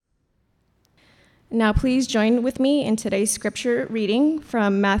Now please join with me in today's scripture reading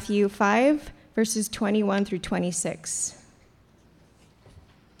from Matthew 5, verses 21 through 26.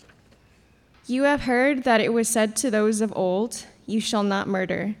 You have heard that it was said to those of old, "You shall not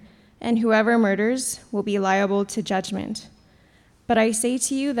murder," and whoever murders will be liable to judgment. But I say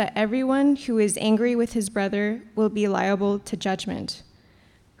to you that everyone who is angry with his brother will be liable to judgment.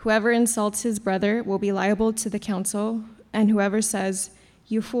 Whoever insults his brother will be liable to the council, and whoever says,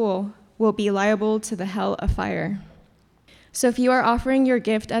 "You fool," will be liable to the hell of fire. So if you are offering your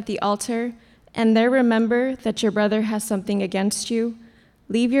gift at the altar, and there remember that your brother has something against you,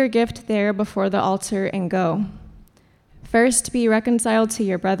 leave your gift there before the altar and go. First be reconciled to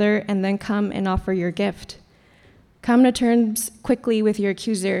your brother, and then come and offer your gift. Come to terms quickly with your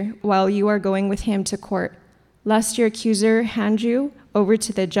accuser while you are going with him to court, lest your accuser hand you over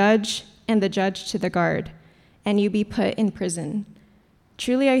to the judge, and the judge to the guard, and you be put in prison.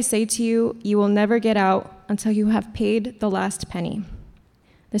 Truly I say to you, you will never get out until you have paid the last penny.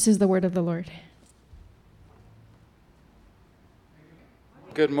 This is the word of the Lord.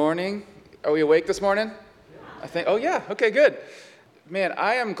 Good morning. Are we awake this morning? Okay, good. Man,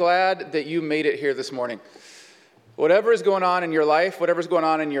 I am glad that you made it here this morning. Whatever is going on in your life, whatever's going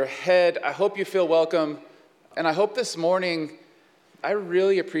on in your head, I hope you feel welcome. And I hope this morning, I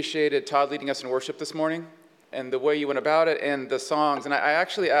really appreciated Todd leading us in worship this morning, and the way you went about it, and the songs. And I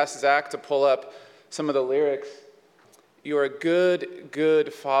actually asked Zach to pull up some of the lyrics. You are a good,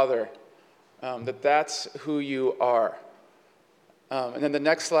 good father. That's who you are. And then the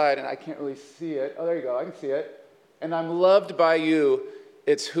next slide, and I can't really see it. Oh, there you go, I can see it. And I'm loved by you.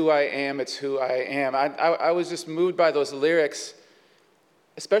 It's who I am, it's who I am. I was just moved by those lyrics,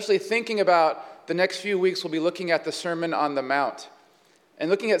 especially thinking about the next few weeks we'll be looking at the Sermon on the Mount. And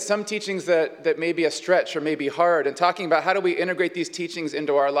looking at some teachings that may be a stretch or may be hard, and talking about how do we integrate these teachings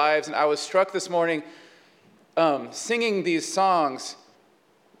into our lives. And I was struck this morning singing these songs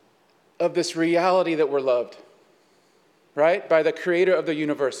of this reality that we're loved, right? By the creator of the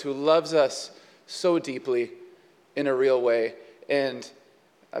universe who loves us so deeply in a real way. And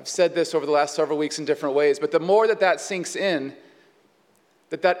I've said this over the last several weeks in different ways, but the more that sinks in,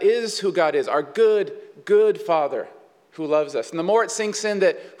 that is who God is, our good, good Father who loves us. And the more it sinks in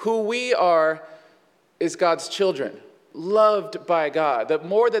that who we are is God's children, loved by God. The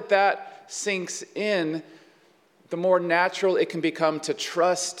more that sinks in, the more natural it can become to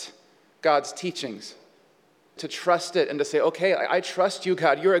trust God's teachings, to trust it and to say, okay, I trust you,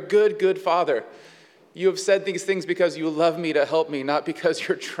 God. You're a good, good Father. You have said these things because you love me to help me, not because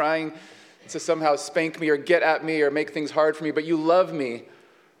you're trying to somehow spank me or get at me or make things hard for me, but you love me.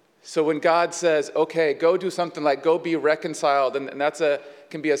 So when God says, okay, go do something like go be reconciled, and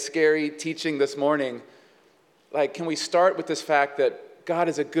can be a scary teaching this morning, like can we start with this fact that God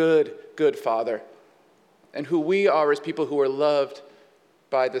is a good, good Father, and who we are as people who are loved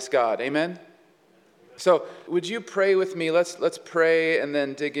by this God, amen? So would you pray with me? Let's pray and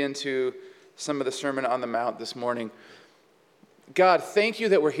then dig into some of the Sermon on the Mount this morning. God, thank you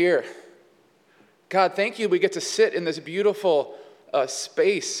that we're here. God, thank you we get to sit in this beautiful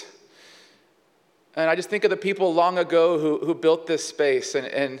space. And I just think of the people long ago who built this space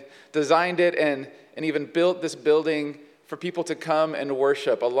and designed it and even built this building for people to come and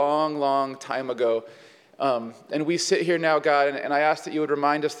worship a long, long time ago. And we sit here now, God, and I ask that you would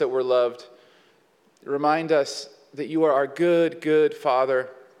remind us that we're loved. Remind us that you are our good, good Father.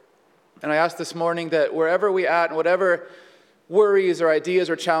 And I ask this morning that wherever we at and whatever worries or ideas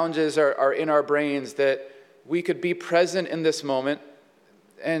or challenges are in our brains, that we could be present in this moment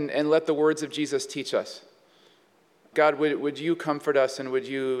and let the words of Jesus teach us. God, would you comfort us and would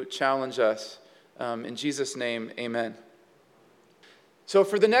you challenge us? In Jesus' name, amen. So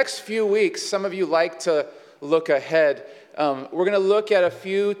for the next few weeks, some of you like to look ahead. We're going to look at a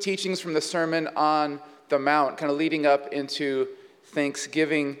few teachings from the Sermon on the Mount, kind of leading up into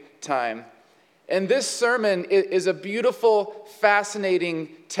Thanksgiving time. And this sermon is a beautiful,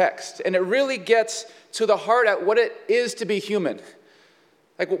 fascinating text, and it really gets to the heart at what it is to be human.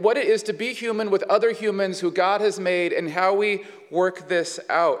 Like what it is to be human with other humans who God has made and how we work this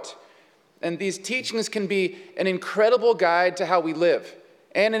out. And these teachings can be an incredible guide to how we live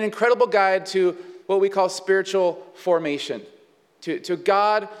and an incredible guide to what we call spiritual formation, to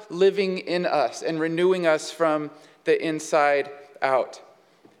God living in us and renewing us from the inside out.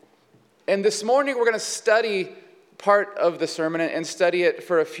 And this morning we're going to study part of the sermon and study it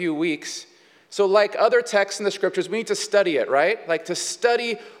for a few weeks. So like other texts in the scriptures, we need to study it, right? Like to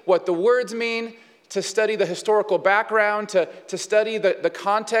study what the words mean, to study the historical background, to study the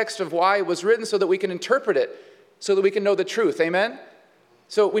context of why it was written so that we can interpret it, so that we can know the truth, amen?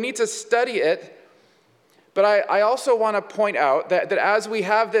 So we need to study it. But I also want to point out that as we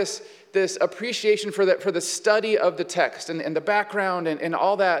have this appreciation for the study of the text and the background and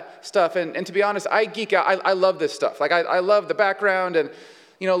all that stuff, and to be honest, I geek out. I love this stuff. Like I love the background and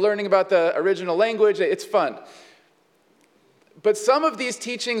learning about the original language. It's fun. But some of these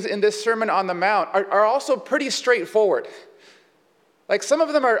teachings in this Sermon on the Mount are also pretty straightforward. Like some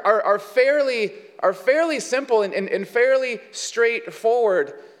of them are fairly simple and fairly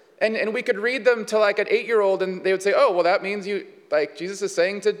straightforward. And we could read them to like an 8-year-old and they would say, oh, well, that means Jesus is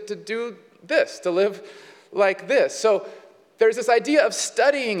saying to do this, to live like this. So there's this idea of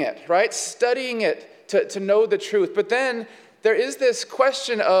studying it, right? Studying it to know the truth. But then there is this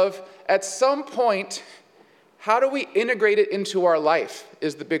question of, at some point, how do we integrate it into our life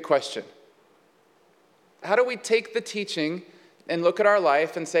is the big question. How do we take the teaching and look at our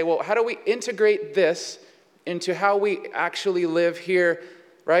life and say, well, how do we integrate this into how we actually live here,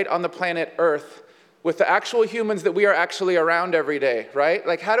 right, on the planet Earth with the actual humans that we are actually around every day, right?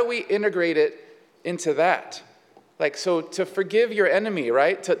 Like, how do we integrate it into that? Like, so to forgive your enemy,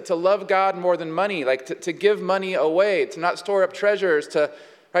 right? To love God more than money, like to give money away, to not store up treasures, to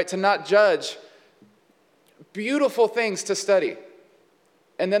not judge. Beautiful things to study.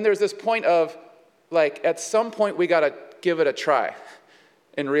 And then there's this point of, like, at some point we got to give it a try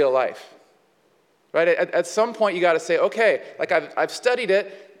in real life. Right? At some point you got to say, okay, like I've studied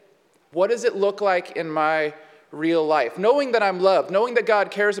it. What does it look like in my real life? Knowing that I'm loved, knowing that God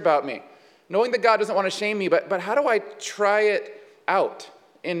cares about me, knowing that God doesn't want to shame me, but how do I try it out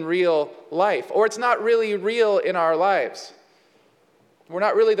in real life? Or it's not really real in our lives. We're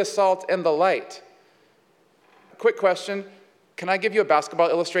not really the salt and the light. Quick question. Can I give you a basketball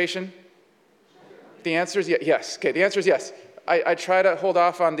illustration? The answer is yes. Okay, the answer is yes. I try to hold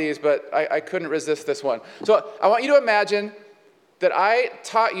off on these, but I couldn't resist this one. So I want you to imagine that I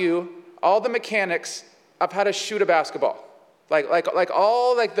taught you all the mechanics of how to shoot a basketball. Like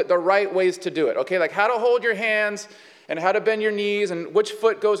all the right ways to do it, okay? Like how to hold your hands and how to bend your knees and which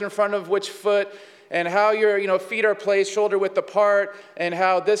foot goes in front of which foot and how your feet are placed shoulder width apart and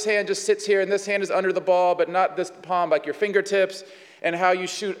how this hand just sits here and this hand is under the ball but not this palm, like your fingertips, and how you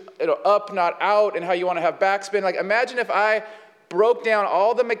shoot up, not out, and how you want to have backspin. Like imagine if I broke down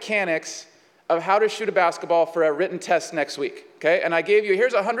all the mechanics of how to shoot a basketball for a written test next week, okay? And I gave you,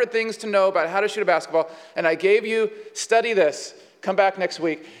 here's 100 things to know about how to shoot a basketball, and I gave you, study this, come back next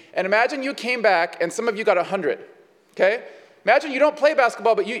week. And imagine you came back and some of you got 100, okay? Imagine you don't play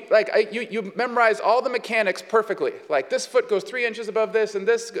basketball, but you memorize all the mechanics perfectly. Like this foot goes 3 inches above this, and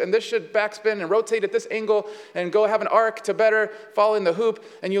this should backspin and rotate at this angle, and go have an arc to better fall in the hoop.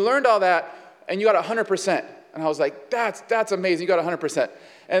 And you learned all that, and you got 100%. And I was like, that's amazing, you got 100%.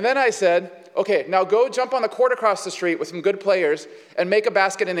 And then I said, okay, now go jump on the court across the street with some good players and make a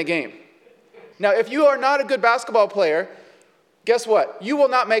basket in a game. Now, if you are not a good basketball player, guess what? You will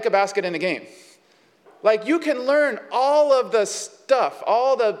not make a basket in a game. Like you can learn all of the stuff,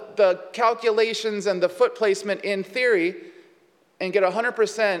 all the calculations and the foot placement in theory and get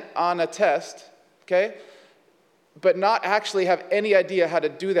 100% on a test, okay? But not actually have any idea how to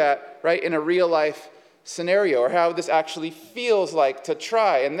do that, right, in a real life scenario or how this actually feels like to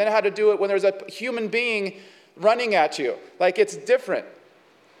try. And then how to do it when there's a human being running at you. Like it's different.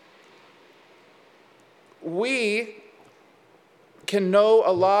 We can know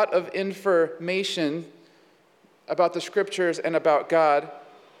a lot of information about the scriptures and about God,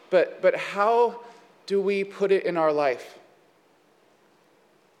 but how do we put it in our life?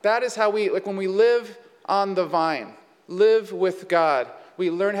 That is how when we live on the vine, live with God,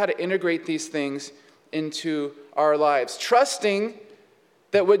 we learn how to integrate these things into our lives, trusting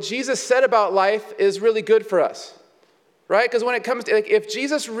that what Jesus said about life is really good for us, right? Because when it comes to, if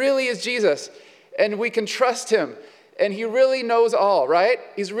Jesus really is Jesus, and we can trust him, and he really knows all, right?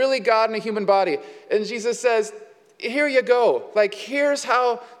 He's really God in a human body. And Jesus says, here you go. Like, here's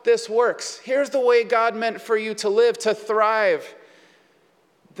how this works. Here's the way God meant for you to live, to thrive.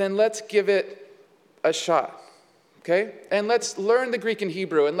 Then let's give it a shot, okay? And let's learn the Greek and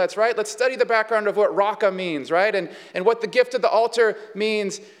Hebrew, and let's study the background of what raka means, right? And what the gift of the altar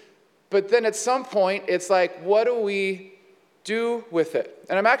means. But then at some point, it's like, what do we do with it?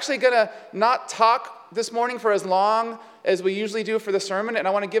 And I'm actually going to not talk this morning for as long as we usually do for the sermon, and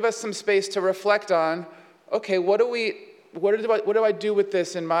I want to give us some space to reflect on, okay, what do I do with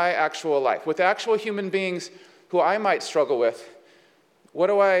this in my actual life, with actual human beings who I might struggle with? What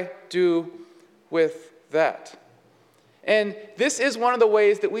do I do with that? And this is one of the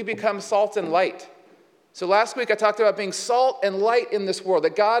ways that we become salt and light. So last week I talked about being salt and light in this world,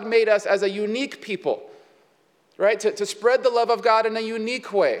 that God made us as a unique people, right? To spread the love of God in a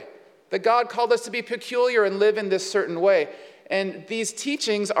unique way. that God called us to be peculiar and live in this certain way. And these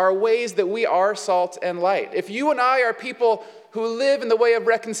teachings are ways that we are salt and light. If you and I are people who live in the way of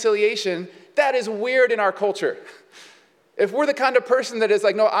reconciliation, that is weird in our culture. If we're the kind of person that is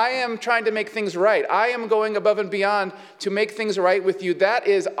like, no, I am trying to make things right, I am going above and beyond to make things right with you, that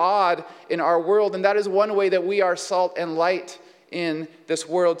is odd in our world. And that is one way that we are salt and light in this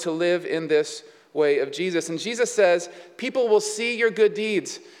world, to live in this way of Jesus. And Jesus says, people will see your good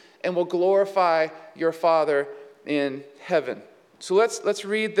deeds and will glorify your Father in heaven. So let's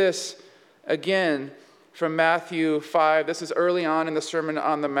read this again from Matthew 5. This is early on in the Sermon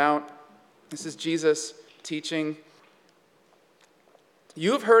on the Mount. This is Jesus teaching.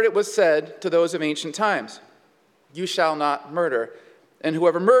 You have heard it was said to those of ancient times, you shall not murder, and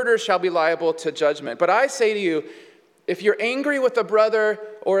whoever murders shall be liable to judgment. But I say to you, if you're angry with a brother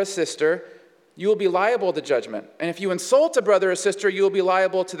or a sister, you will be liable to judgment. And if you insult a brother or sister, you will be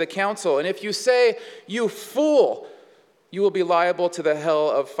liable to the council. And if you say, you fool, you will be liable to the hell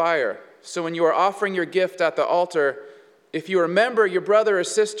of fire. So when you are offering your gift at the altar, if you remember your brother or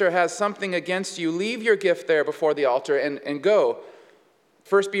sister has something against you, leave your gift there before the altar and go.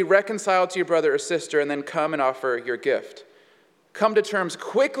 First be reconciled to your brother or sister, and then come and offer your gift. Come to terms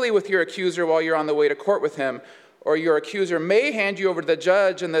quickly with your accuser while you're on the way to court with him, or your accuser may hand you over to the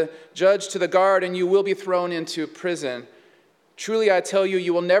judge, and the judge to the guard, and you will be thrown into prison. Truly, I tell you,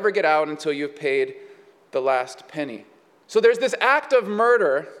 you will never get out until you've paid the last penny. So there's this act of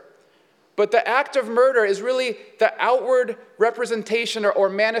murder, but the act of murder is really the outward representation or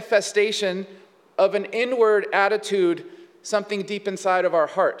manifestation of an inward attitude, something deep inside of our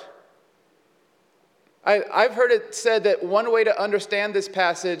heart. I've heard it said that one way to understand this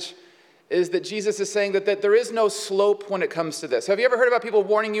passage is that Jesus is saying that there is no slope when it comes to this. Have you ever heard about people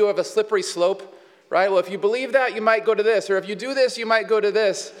warning you of a slippery slope? Right? Well, if you believe that, you might go to this. Or if you do this, you might go to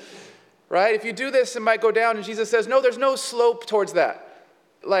this. Right? If you do this, it might go down. And Jesus says, no, there's no slope towards that.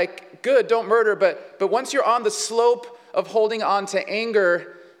 Like, good, don't murder. But once you're on the slope of holding on to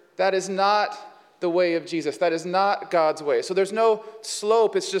anger, that is not the way of Jesus. That is not God's way. So there's no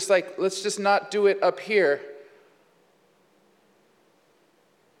slope. It's just like, let's just not do it up here.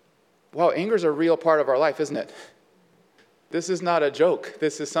 Wow, anger is a real part of our life, isn't it? This is not a joke.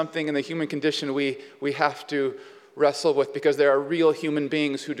 This is something in the human condition we have to wrestle with, because there are real human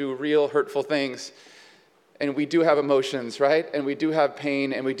beings who do real hurtful things. And we do have emotions, right? And we do have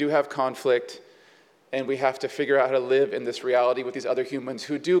pain, and we do have conflict. And we have to figure out how to live in this reality with these other humans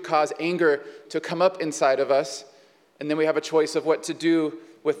who do cause anger to come up inside of us. And then we have a choice of what to do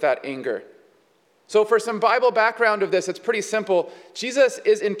with that anger. So for some Bible background of this, it's pretty simple. Jesus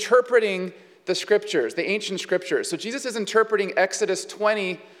is interpreting the scriptures, the ancient scriptures. So Jesus is interpreting Exodus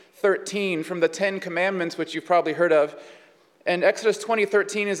 20:13 from the 10 Commandments, which you've probably heard of. And Exodus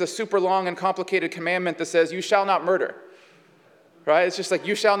 20:13 is a super long and complicated commandment that says, you shall not murder. Right? It's just like,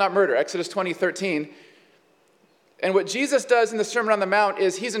 you shall not murder, Exodus 20:13. And what Jesus does in the Sermon on the Mount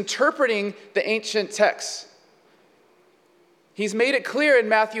is he's interpreting the ancient texts. He's made it clear in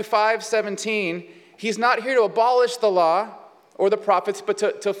Matthew 5:17, he's not here to abolish the law or the prophets, but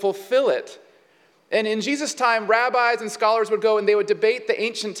to fulfill it. And in Jesus' time, rabbis and scholars would go and they would debate the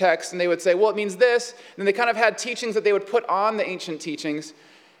ancient texts, and they would say, well, it means this. And they kind of had teachings that they would put on the ancient teachings.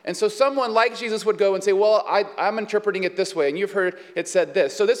 And so someone like Jesus would go and say, well, I'm interpreting it this way, and you've heard it said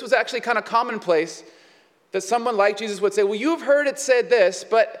this. So this was actually kind of commonplace that someone like Jesus would say, well, you've heard it said this,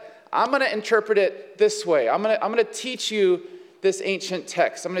 but I'm going to interpret it this way. I'm going to teach you this ancient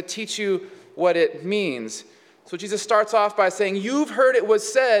text. I'm going to teach you what it means. So Jesus starts off by saying, you've heard it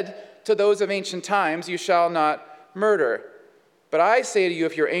was said to those of ancient times, you shall not murder. But I say to you,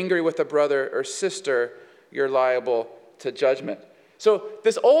 if you're angry with a brother or sister, you're liable to judgment. So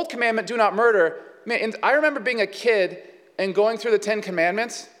this old commandment, do not murder, man, I remember being a kid and going through the 10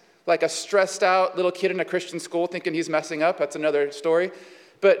 Commandments, like a stressed out little kid in a Christian school thinking he's messing up. That's another story.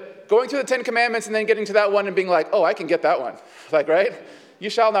 But going through the 10 Commandments and then getting to that one and being like, oh, I can get that one. Like, right?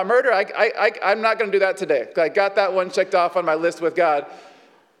 You shall not murder. I'm not going to do that today. I got that one checked off on my list with God.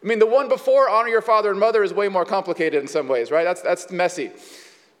 I mean, the one before, honor your father and mother, is way more complicated in some ways, right? That's messy.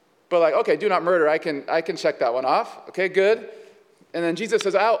 But like, okay, do not murder. I can check that one off. Okay, good. And then Jesus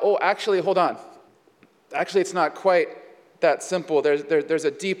says, oh, actually, hold on. Actually, it's not quite that simple. There's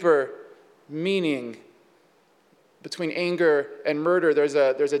a deeper meaning between anger and murder. There's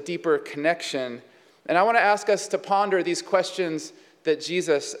a deeper connection. And I want to ask us to ponder these questions that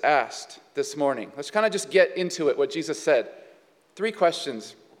Jesus asked this morning. Let's kind of just get into it, what Jesus said. 3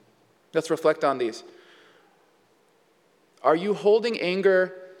 questions. Let's reflect on these. Are you holding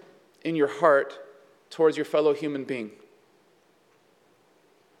anger in your heart towards your fellow human being?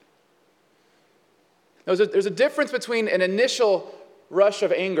 There's a difference between an initial rush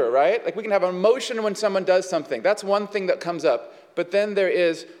of anger, right? Like we can have an emotion when someone does something. That's one thing that comes up. But then there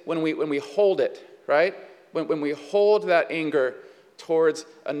is when we hold it, right? When we hold that anger towards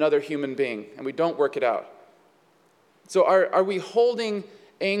another human being and we don't work it out. So are we holding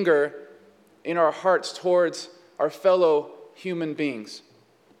anger in our hearts towards our fellow human beings?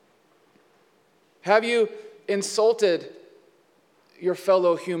 Have you insulted your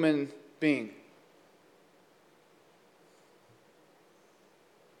fellow human being?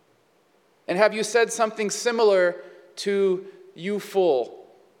 And have you said something similar to "you fool"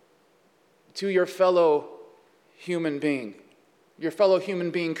 to your fellow human being? Your fellow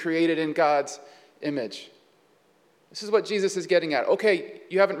human being created in God's image. This is what Jesus is getting at. Okay,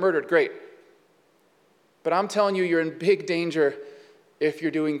 you haven't murdered, great. But I'm telling you, you're in big danger if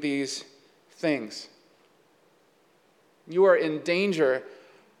you're doing these things. You are in danger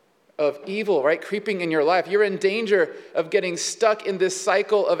of evil, right, creeping in your life. You're in danger of getting stuck in this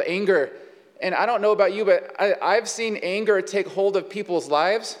cycle of anger. And I don't know about you, but I've seen anger take hold of people's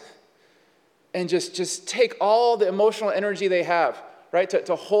lives and just take all the emotional energy they have, right,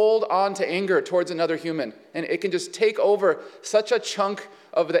 to hold on to anger towards another human. And it can just take over such a chunk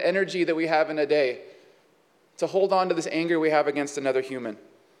of the energy that we have in a day to hold on to this anger we have against another human.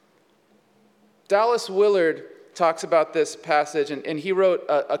 Dallas Willard talks about this passage, and he wrote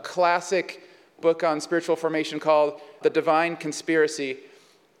a classic book on spiritual formation called The Divine Conspiracy.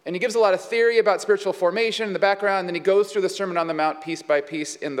 And he gives a lot of theory about spiritual formation in the background, and then he goes through the Sermon on the Mount piece by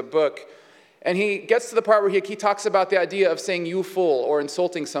piece in the book. And he gets to the part where he talks about the idea of saying "you fool" or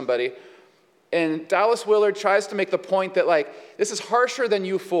insulting somebody. And Dallas Willard tries to make the point that, like, this is harsher than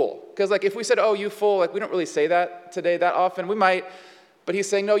 "you fool." Because, like, if we said, "Oh, you fool," like, we don't really say that today that often. We might. But he's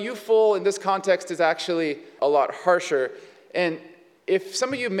saying, no, "you fool" in this context is actually a lot harsher. And if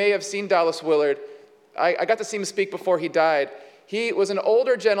some of you may have seen Dallas Willard, I got to see him speak before he died. He was an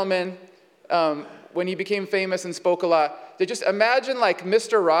older gentleman when he became famous and spoke a lot. They just imagine like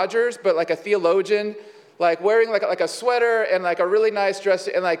Mr. Rogers, but like a theologian, like wearing like a sweater and like a really nice dress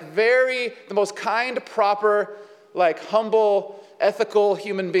and like the most kind, proper, like humble, ethical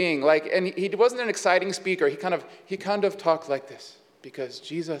human being. Like, and he wasn't an exciting speaker. He kind of talked like this because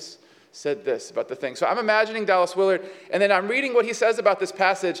Jesus said this about the thing. So I'm imagining Dallas Willard, and then I'm reading what he says about this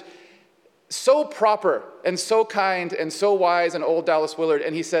passage. So proper and so kind and so wise and old Dallas Willard.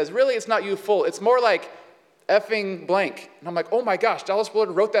 And he says, really, it's not "you fool." It's more like effing blank. And I'm like, oh my gosh, Dallas Willard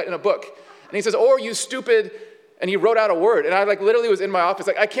wrote that in a book. And he says, or "you stupid," and he wrote out a word. And I like literally was in my office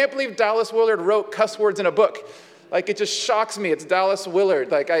like, I can't believe Dallas Willard wrote cuss words in a book. Like, it just shocks me. It's Dallas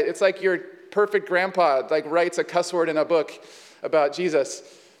Willard. Like, it's like your perfect grandpa like writes a cuss word in a book about Jesus.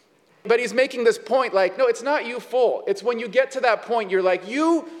 But he's making this point like, no, it's not "you fool." It's when you get to that point, you're like,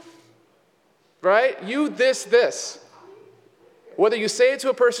 you, right? You this. Whether you say it to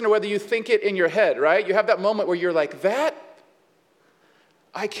a person or whether you think it in your head, right? You have that moment where you're like, that?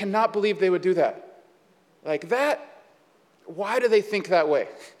 I cannot believe they would do that. Like that? Why do they think that way?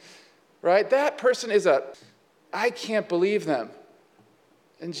 Right? That person I can't believe them.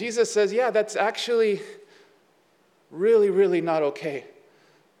 And Jesus says, yeah, that's actually really, really not okay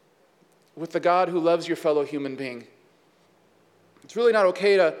with the God who loves your fellow human being. It's really not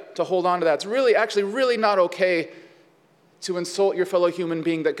okay to hold on to that. It's really not okay to insult your fellow human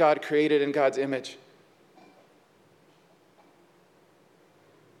being that God created in God's image.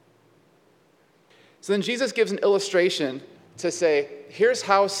 So then Jesus gives an illustration to say, here's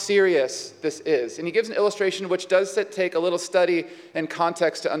how serious this is. And he gives an illustration which does take a little study and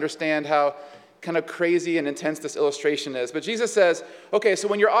context to understand how kind of crazy and intense this illustration is. But Jesus says, okay, so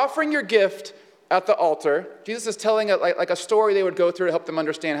when you're offering your gift at the altar, Jesus is telling a story they would go through to help them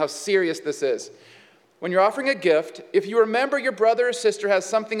understand how serious this is. When you're offering a gift, if you remember your brother or sister has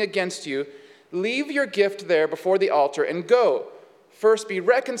something against you, leave your gift there before the altar and go. First be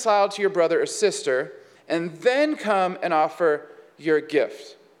reconciled to your brother or sister, and then come and offer your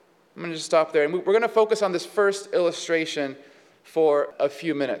gift. I'm going to just stop there. And we're going to focus on this first illustration for a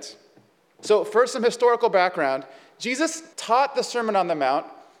few minutes. So first, some historical background. Jesus taught the Sermon on the Mount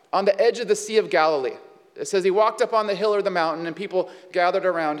on the edge of the Sea of Galilee. It says he walked up on the hill or the mountain, and people gathered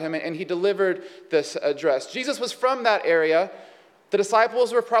around him, and he delivered this address. Jesus was from that area. The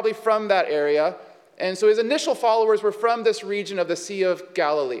disciples were probably from that area. And so his initial followers were from this region of the Sea of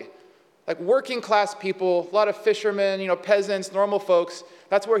Galilee. Like working class people, a lot of fishermen, peasants, normal folks.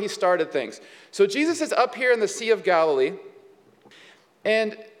 That's where he started things. So Jesus is up here in the Sea of Galilee.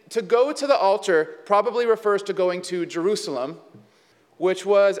 And to go to the altar probably refers to going to Jerusalem, which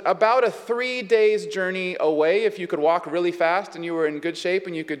was about a 3 days journey away if you could walk really fast and you were in good shape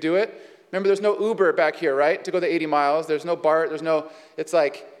and you could do it. Remember, there's no Uber back here, right? To go the 80 miles. There's no BART.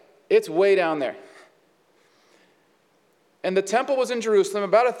 It's way down there. And the temple was in Jerusalem,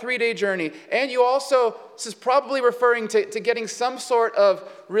 about a 3-day journey. And you also, this is probably referring to getting some sort of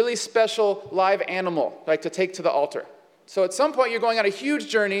really special live animal, like to take to the altar. So at some point, you're going on a huge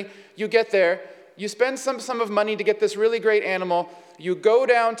journey. You get there. You spend some sum of money to get this really great animal. You go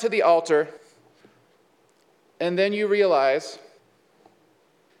down to the altar. And then you realize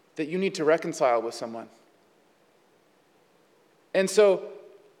that you need to reconcile with someone. And so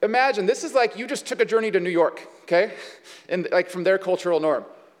imagine, this is like you just took a journey to New York, okay? And like from their cultural norm.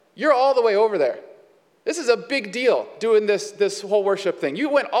 You're all the way over there. This is a big deal, doing this whole worship thing. You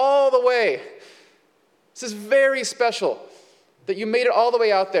went all the way. This is very special that you made it all the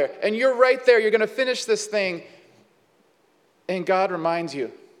way out there. And you're right there. You're going to finish this thing. And God reminds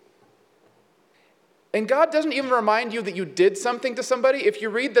you. And God doesn't even remind you that you did something to somebody. If you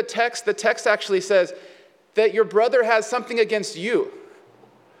read the text actually says that your brother has something against you.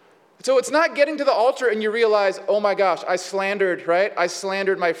 So it's not getting to the altar and you realize, oh my gosh, I slandered, right? I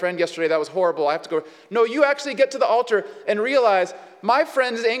slandered my friend yesterday. That was horrible. I have to go. No, you actually get to the altar and realize my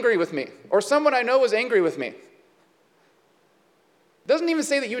friend is angry with me, or someone I know is angry with me. It doesn't even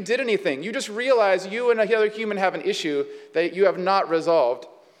say that you did anything. You just realize you and another human have an issue that you have not resolved.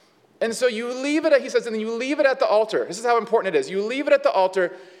 And so you leave it, he says, and then you leave it at the altar. This is how important it is. You leave it at the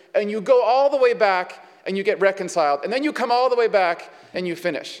altar and you go all the way back and you get reconciled. And then you come all the way back and you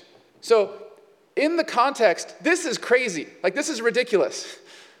finish. So in the context, this is crazy. Like, this is ridiculous.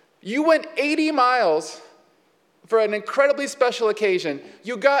 You went 80 miles for an incredibly special occasion.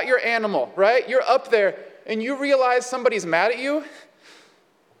 You got your animal, right? You're up there and you realize somebody's mad at you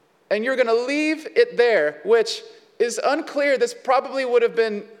and you're going to leave it there, which is unclear. This probably would have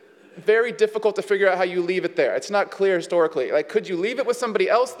been very difficult to figure out how you leave it there. It's not clear historically. Like, could you leave it with somebody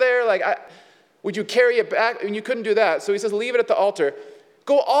else there? Would you carry it back? And you couldn't do that. So he says, leave it at the altar.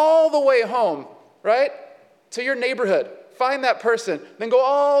 Go all the way home, right? To your neighborhood. Find that person. Then go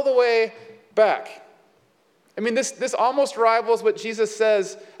all the way back. I mean, this almost rivals what Jesus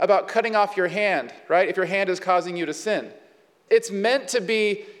says about cutting off your hand, right? If your hand is causing you to sin. It's meant to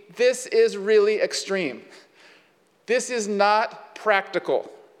be, this is really extreme. This is not practical.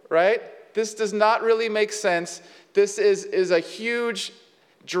 Right? This does not really make sense. This is a huge,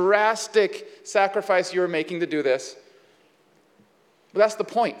 drastic sacrifice you're making to do this. But that's the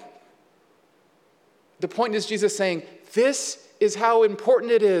point. The point is Jesus saying, this is how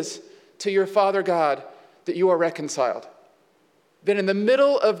important it is to your Father God that you are reconciled. Then in the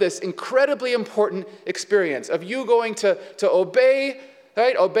middle of this incredibly important experience of you going to obey,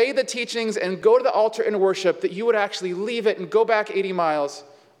 right? Obey the teachings and go to the altar and worship, that you would actually leave it and go back 80 miles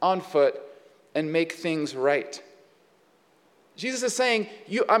on foot and make things right. Jesus is saying,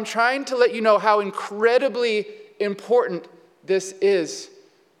 I'm trying to let you know how incredibly important this is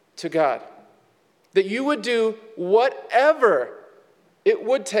to God. That you would do whatever it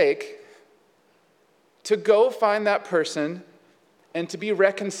would take to go find that person and to be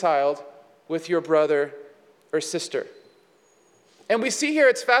reconciled with your brother or sister. And we see here,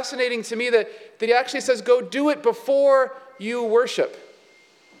 it's fascinating to me that he actually says, go do it before you worship.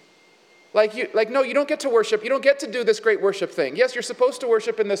 No, you don't get to worship. You don't get to do this great worship thing. Yes, you're supposed to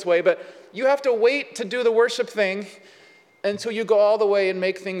worship in this way, but you have to wait to do the worship thing until you go all the way and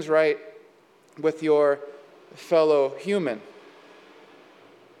make things right with your fellow human.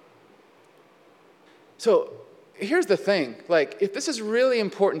 So here's the thing. If this is really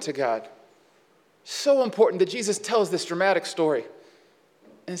important to God, so important that Jesus tells this dramatic story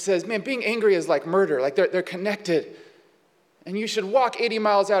and says, man, being angry is like murder. They're connected. And you should walk 80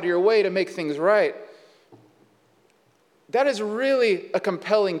 miles out of your way to make things right. That is really a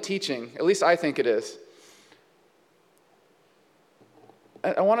compelling teaching. At least I think it is.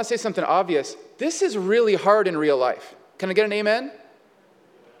 I want to say something obvious. This is really hard in real life. Can I get an amen?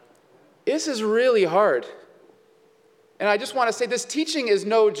 This is really hard. And I just want to say this teaching is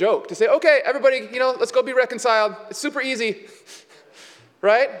no joke. To say, okay, everybody, let's go be reconciled. It's super easy.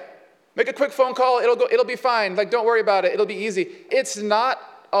 Right? Make a quick phone call, it'll be fine. Don't worry about it, it'll be easy. It's not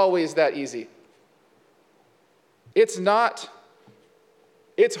always that easy. It's not.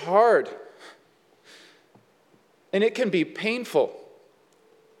 It's hard. And it can be painful.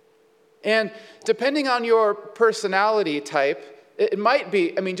 And depending on your personality type, it might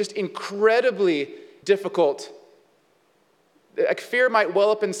be, just incredibly difficult. Fear might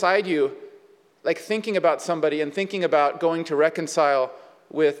well up inside you, thinking about somebody and thinking about going to reconcile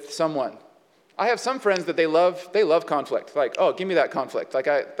with someone. I have some friends that they love conflict. Oh, give me that conflict.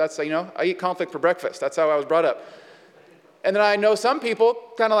 I eat conflict for breakfast. That's how I was brought up. And then I know some people,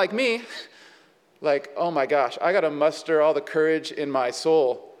 kind of like me, like, oh my gosh, I got to muster all the courage in my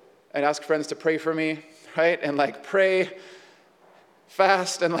soul and ask friends to pray for me, right? And like pray,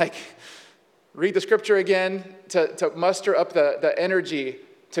 fast, and like read the scripture again to muster up the energy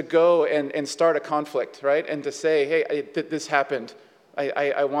to go and start a conflict, right? And to say, hey, this happened.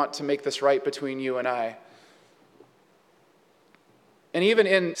 I want to make this right between you and I. And even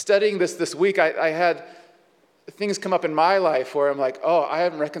in studying this week, I had things come up in my life where I'm like, oh, I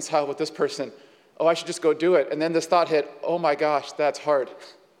haven't reconciled with this person. Oh, I should just go do it. And then this thought hit, oh my gosh, that's hard.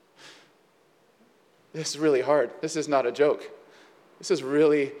 This is really hard. This is not a joke. This is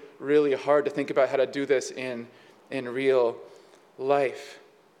really, really hard to think about how to do this in real life.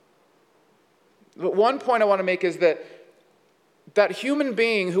 But one point I want to make is that human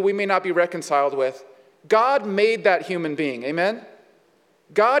being who we may not be reconciled with, God made that human being. Amen?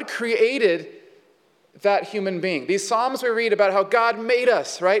 God created that human being. These Psalms we read about how God made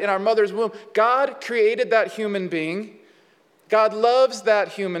us, right, in our mother's womb. God created that human being. God loves that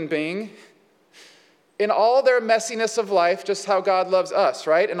human being. In all their messiness of life, just how God loves us,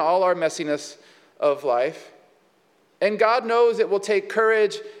 right? In all our messiness of life. And God knows it will take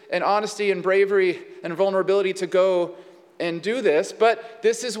courage and honesty and bravery and vulnerability to go and do this, but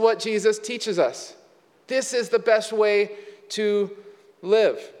this is what Jesus teaches us. This is the best way to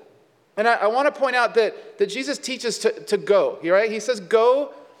live. And I want to point out that Jesus teaches to go, right? He says,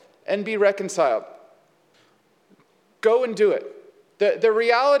 go and be reconciled. Go and do it. The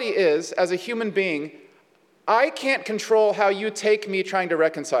reality is, as a human being, I can't control how you take me trying to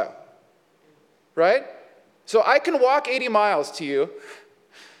reconcile, right? So I can walk 80 miles to you,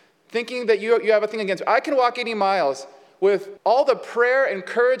 thinking that you have a thing against me. I can walk 80 miles with all the prayer and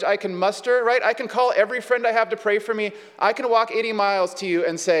courage I can muster, right? I can call every friend I have to pray for me. I can walk 80 miles to you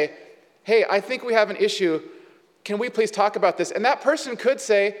and say, hey, I think we have an issue. Can we please talk about this? And that person could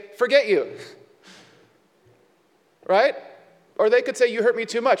say, forget you, right? Or they could say, you hurt me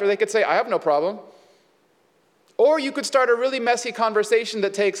too much. Or they could say, I have no problem. Or you could start a really messy conversation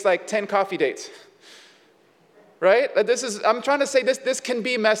that takes like 10 coffee dates, right? I'm trying to say this can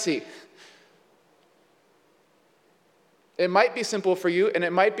be messy. It might be simple for you, and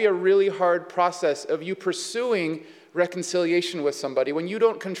it might be a really hard process of you pursuing reconciliation with somebody when you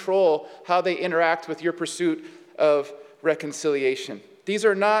don't control how they interact with your pursuit of reconciliation. These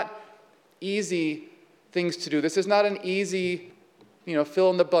are not easy things to do. This is not an easy,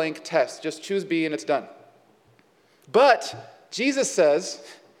 fill in the blank test. Just choose B and it's done. But Jesus says,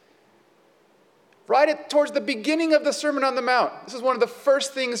 towards the beginning of the Sermon on the Mount, this is one of the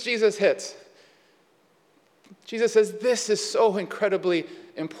first things Jesus hits. Jesus says, this is so incredibly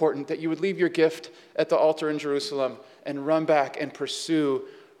important that you would leave your gift at the altar in Jerusalem and run back and pursue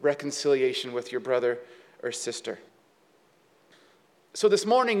reconciliation with your brother or sister. So this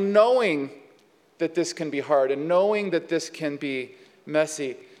morning, knowing that this can be hard and knowing that this can be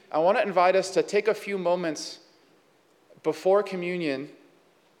messy, I want to invite us to take a few moments before communion,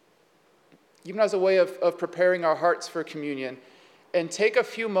 even as a way of preparing our hearts for communion, and take a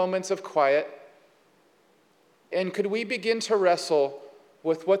few moments of quiet. And could we begin to wrestle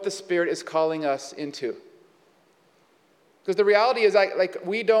with what the Spirit is calling us into? Because the reality is,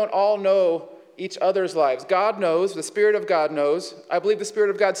 we don't all know each other's lives. God knows, the Spirit of God knows. I believe the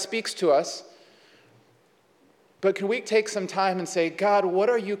Spirit of God speaks to us. But can we take some time and say, God, what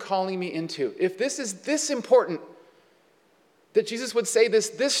are you calling me into? If this is this important, that Jesus would say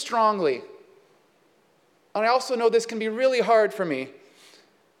this strongly, and I also know this can be really hard for me.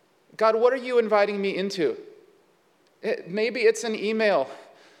 God, what are you inviting me into? Maybe it's an email.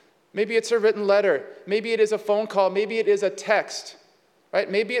 Maybe it's a written letter. Maybe it is a phone call. Maybe it is a text,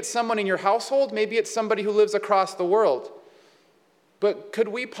 right? Maybe it's someone in your household. Maybe it's somebody who lives across the world. But could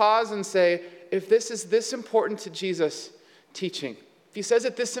we pause and say, if this is this important to Jesus' teaching, if he says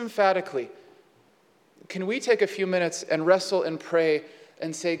it this emphatically, can we take a few minutes and wrestle and pray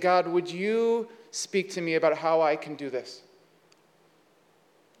and say, God, would you speak to me about how I can do this?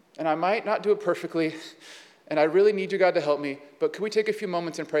 And I might not do it perfectly, and I really need you, God, to help me, but can we take a few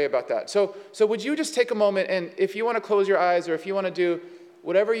moments and pray about that? So would you just take a moment, and if you want to close your eyes, or if you want to do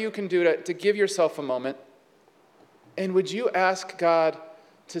whatever you can do to give yourself a moment, and would you ask God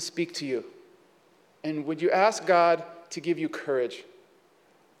to speak to you? And would you ask God to give you courage?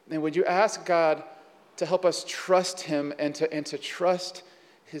 And would you ask God to help us trust him and to trust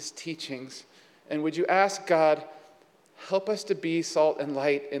his teachings? And would you ask God, help us to be salt and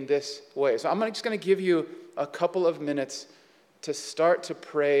light in this way? So I'm just going to give you a couple of minutes to start to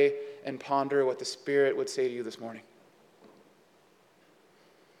pray and ponder what the Spirit would say to you this morning.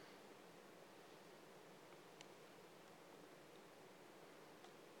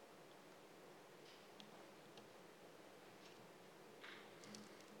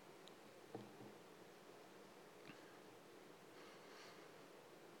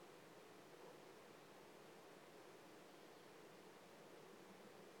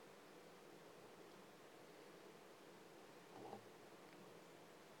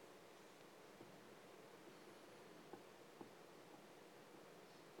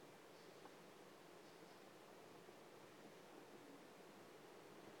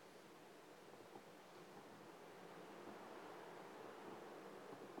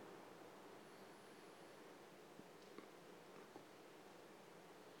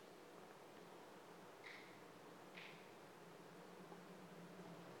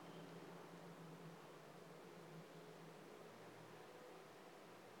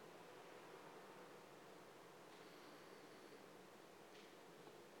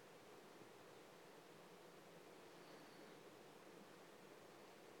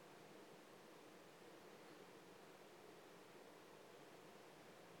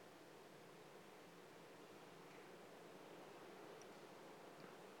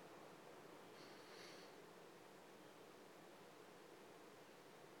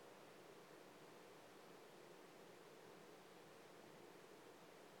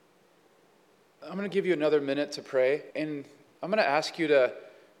 I'm going to give you another minute to pray, and I'm going to ask you to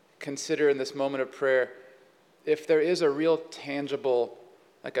consider in this moment of prayer if there is a real tangible,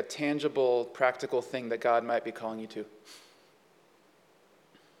 practical thing that God might be calling you to.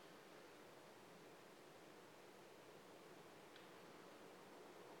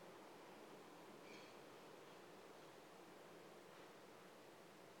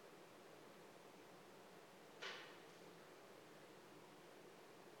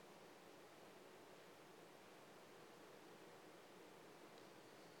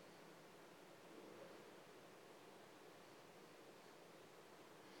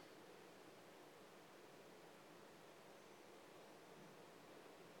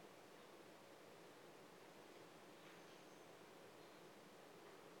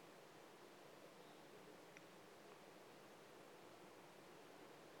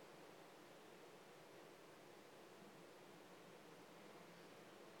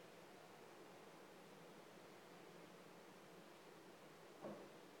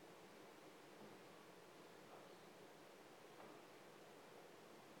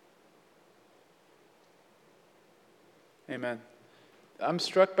 Amen. I'm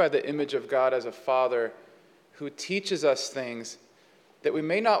struck by the image of God as a father who teaches us things that we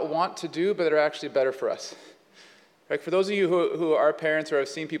may not want to do, but that are actually better for us. Like for those of you who are parents or have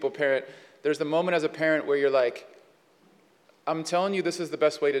seen people parent, there's the moment as a parent where you're like, I'm telling you this is the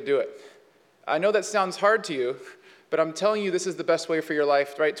best way to do it. I know that sounds hard to you, but I'm telling you this is the best way for your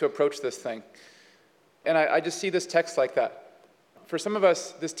life, right, to approach this thing. And I just see this text like that. For some of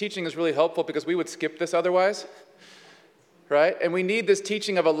us, this teaching is really helpful because we would skip this otherwise. Right? And we need this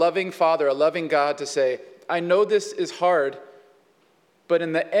teaching of a loving Father, a loving God to say, I know this is hard, but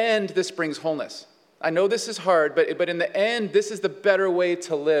in the end, this brings wholeness. I know this is hard, but in the end, this is the better way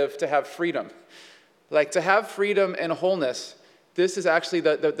to live, to have freedom. Like to have freedom and wholeness, this is actually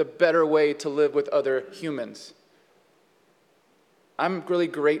the better way to live with other humans. I'm really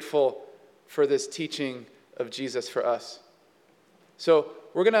grateful for this teaching of Jesus for us. So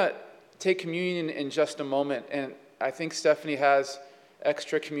we're going to take communion in just a moment, and I think Stephanie has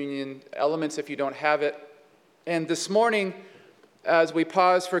extra communion elements if you don't have it. And this morning, as we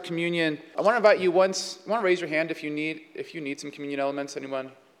pause for communion, I want to invite you want to raise your hand if you need some communion elements.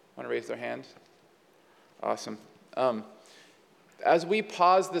 Anyone want to raise their hand? Awesome. As we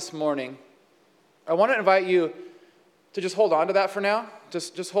pause this morning, I want to invite you to just hold on to that for now.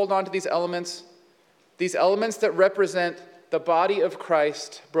 Just hold on to these elements that represent the body of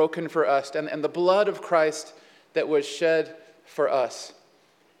Christ broken for us and the blood of Christ that was shed for us.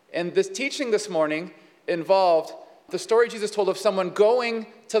 And this teaching this morning involved the story Jesus told of someone going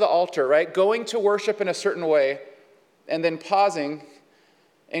to the altar, right? Going to worship in a certain way, and then pausing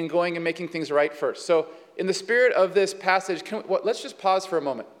and going and making things right first. So in the spirit of this passage, let's just pause for a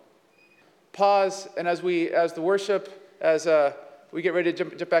moment. Pause, and as we get ready to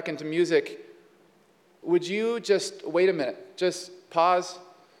jump back into music, would you just wait a minute? Just pause,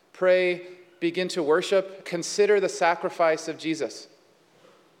 pray, begin to worship, consider the sacrifice of Jesus.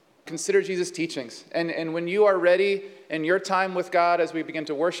 Consider Jesus' teachings. And when you are ready in your time with God as we begin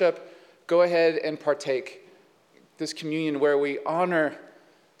to worship, go ahead and partake this communion where we honor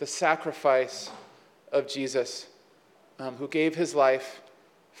the sacrifice of Jesus, who gave his life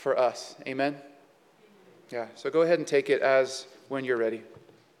for us. Amen? Yeah, so go ahead and take it as when you're ready.